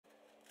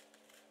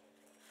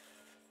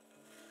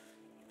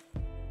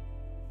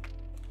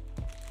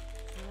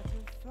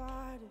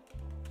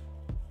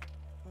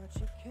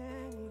you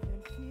can't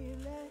even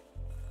feel it.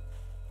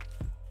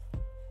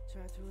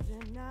 Try to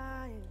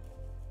deny it,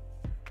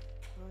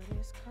 but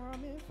it's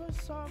coming for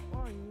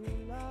someone you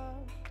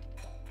love.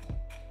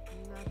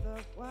 Not the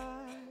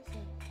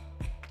wiser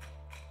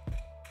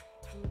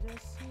to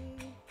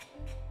deceive.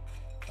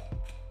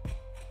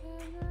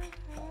 And I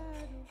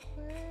had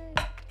a way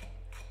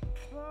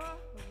for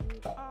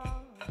it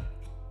all.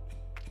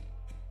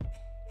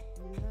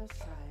 In the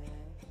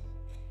silence,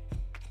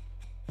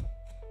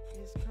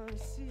 it's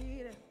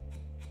conceited,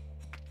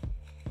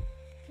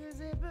 'cause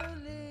it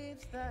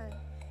believes that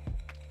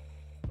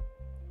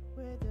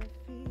we're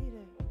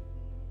defeated.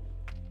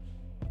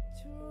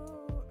 To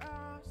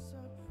our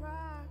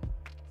surprise,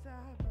 I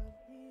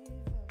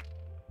believe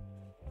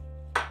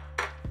that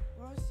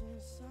what's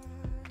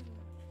inside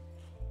us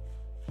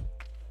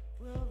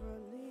will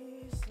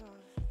release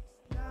us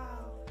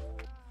now.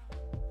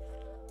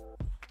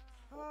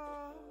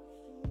 Oh,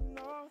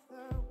 no,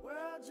 the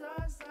world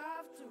just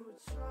have to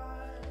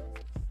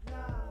trust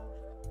now.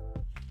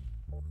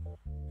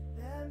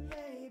 Then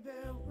maybe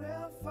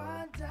we'll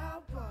find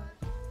out, but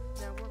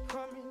now we're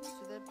coming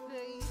to the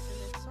place in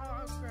the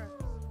tall grass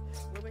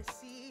where we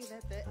see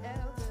that the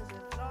elders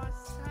have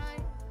lost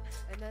time,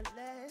 and the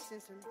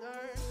lessons to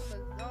learn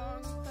from a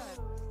long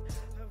past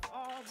have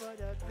all but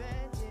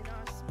abandoned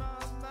our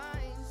small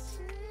minds.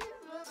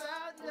 Scream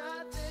about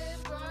nothing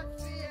but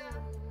fear,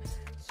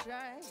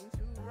 trying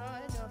to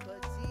run up a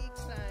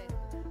decline.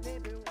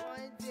 Maybe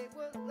one day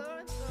we'll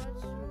learn the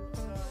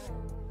truth.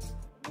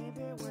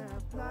 Maybe we're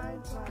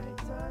blind by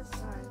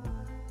design.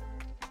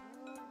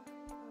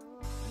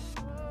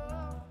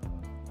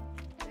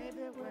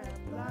 Maybe we're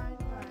blind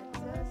by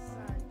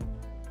design.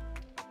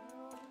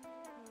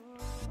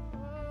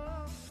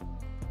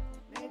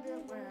 Maybe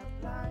we're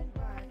blind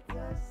by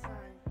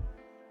design.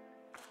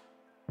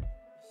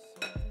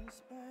 Something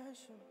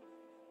special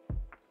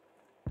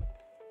that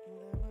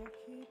we'll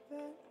keep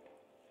it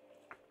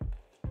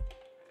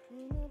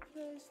in a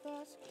place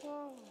that's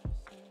close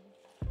and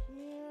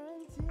near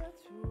and dear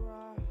to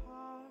our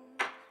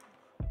hearts.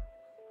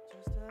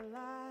 Just a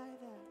lie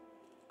that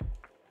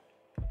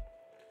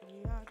we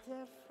are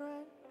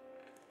different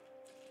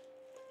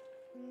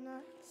in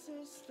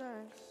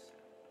existence,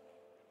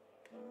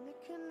 and it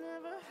can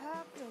never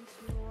happen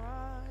to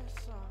us.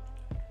 I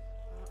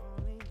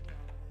only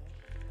know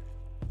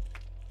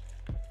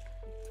it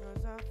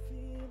because I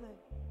feel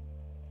it,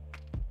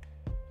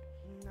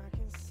 and I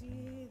can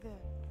see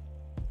that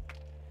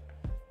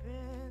I've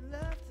been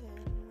left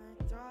in the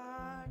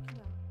dark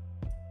now.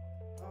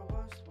 Or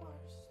what's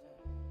worse,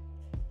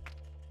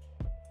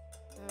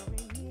 that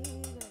we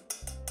need it.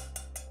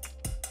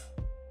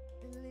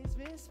 It leaves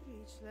me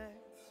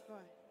speechless,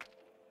 but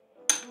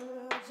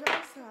we'll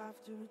just have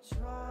to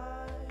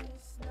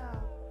trust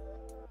now.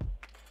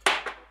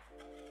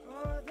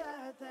 Oh,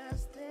 that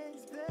there's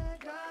things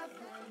bigger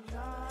than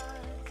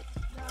us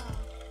now.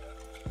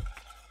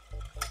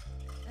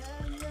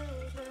 And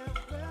maybe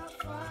we'll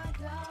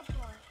find out,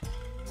 but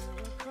now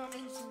we're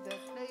coming to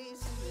that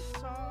place in the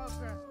tall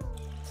grass.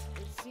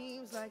 It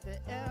seems like the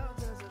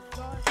elders have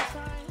lost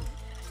time,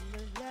 and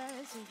the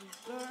lessons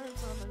we've learned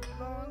from a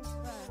long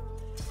past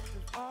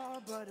we've all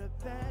but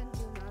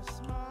abandoned our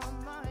small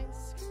minds.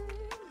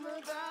 Scream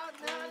about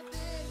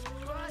nothing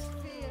but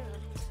fear,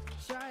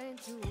 trying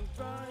to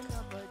run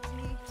up a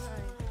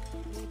decline.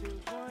 Maybe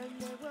one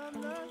day we'll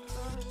learn the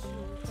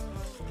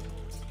truth.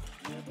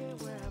 Maybe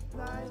we're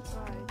blind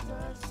by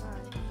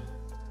design.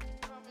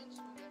 Coming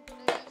to the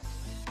place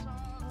we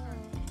talk.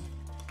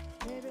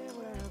 Maybe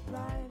we're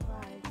blind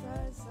by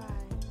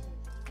design.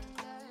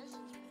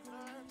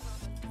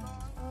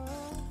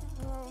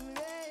 Oh,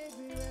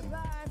 maybe we're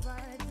blind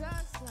by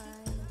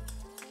design.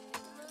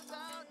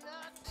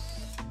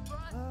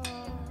 Oh,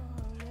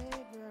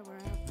 maybe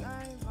we're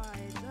blind by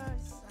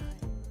design.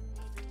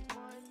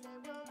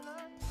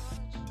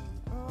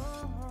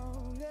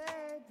 Oh,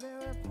 maybe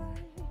we're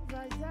blind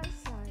by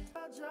design.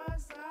 We'll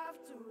just have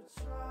to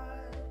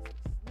trust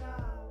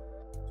now.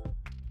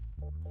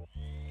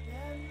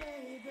 Then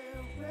maybe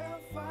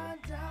we'll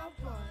find out,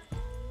 but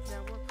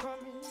now we're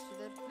coming to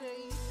the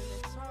place in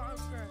the tall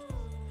grass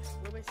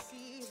where we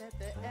see that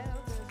the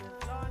elders have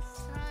lost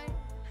time,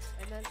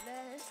 and the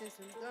lessons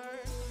we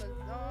learned from a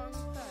long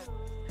past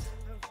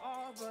have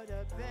all but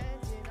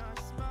abandoned our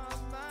small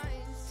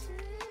minds.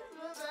 Scream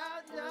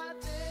about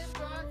nothing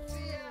but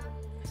fear,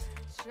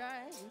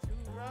 trying to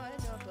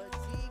run up a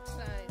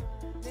decline.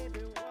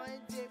 Maybe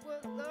one day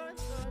we'll learn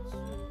the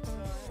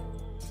truth.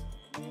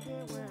 Maybe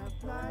we're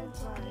blind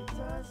by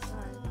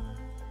design.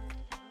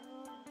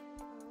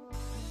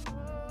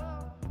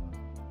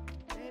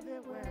 Maybe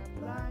we're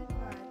blind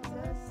by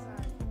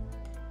design.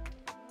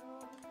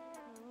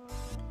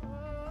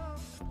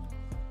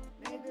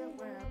 Maybe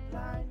we're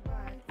blind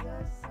by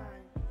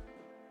design.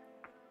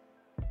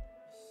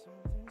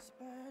 Something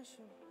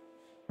special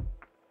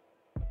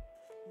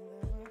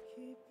that we'll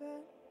keep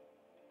it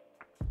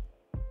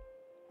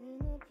in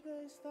a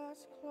place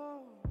that's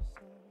close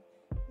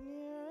and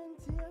near and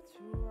dear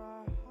to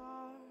our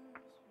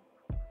hearts.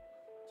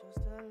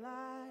 Just a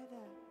lie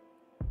that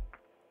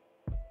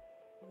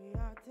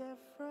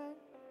different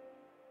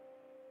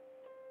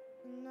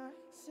in our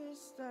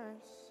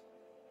existence,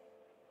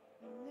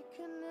 and it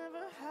can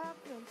never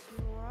happen to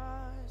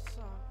us.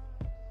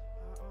 I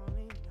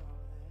only know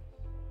this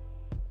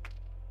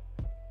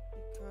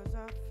because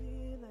I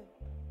feel it,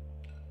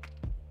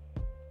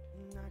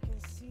 and I can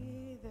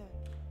see that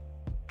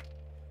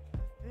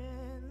I've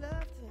been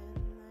left in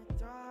the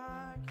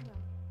dark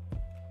now.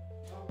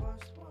 Or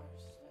what's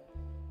worse,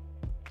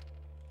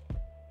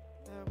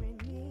 that we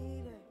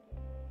need it.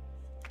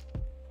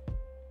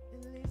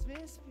 It leaves me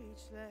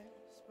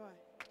speechless, but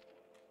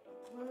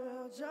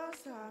we'll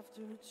just have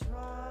to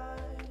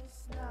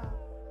trust now.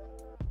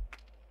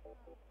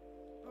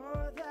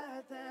 Oh,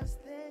 that there's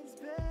things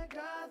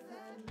bigger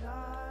than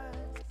us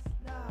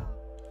now.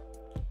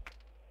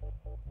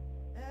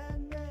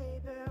 And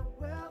maybe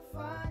we'll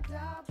find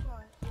out,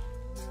 but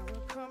now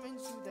we're coming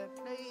to that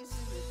place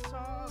in the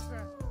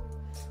talker.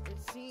 It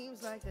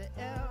seems like the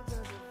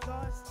elders have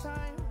lost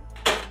time,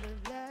 and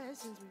the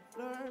lessons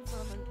we've learned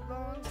from a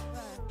long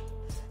time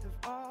have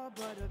all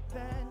but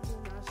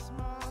abandoned our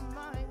small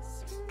minds.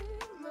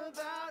 Scream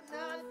about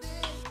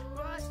nothing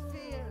but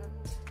fear,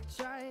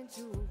 trying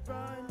to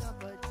run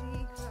up a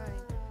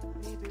decline.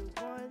 Maybe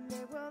one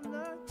day we'll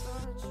learn the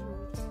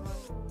truth,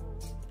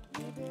 but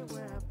maybe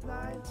we're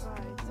blind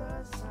by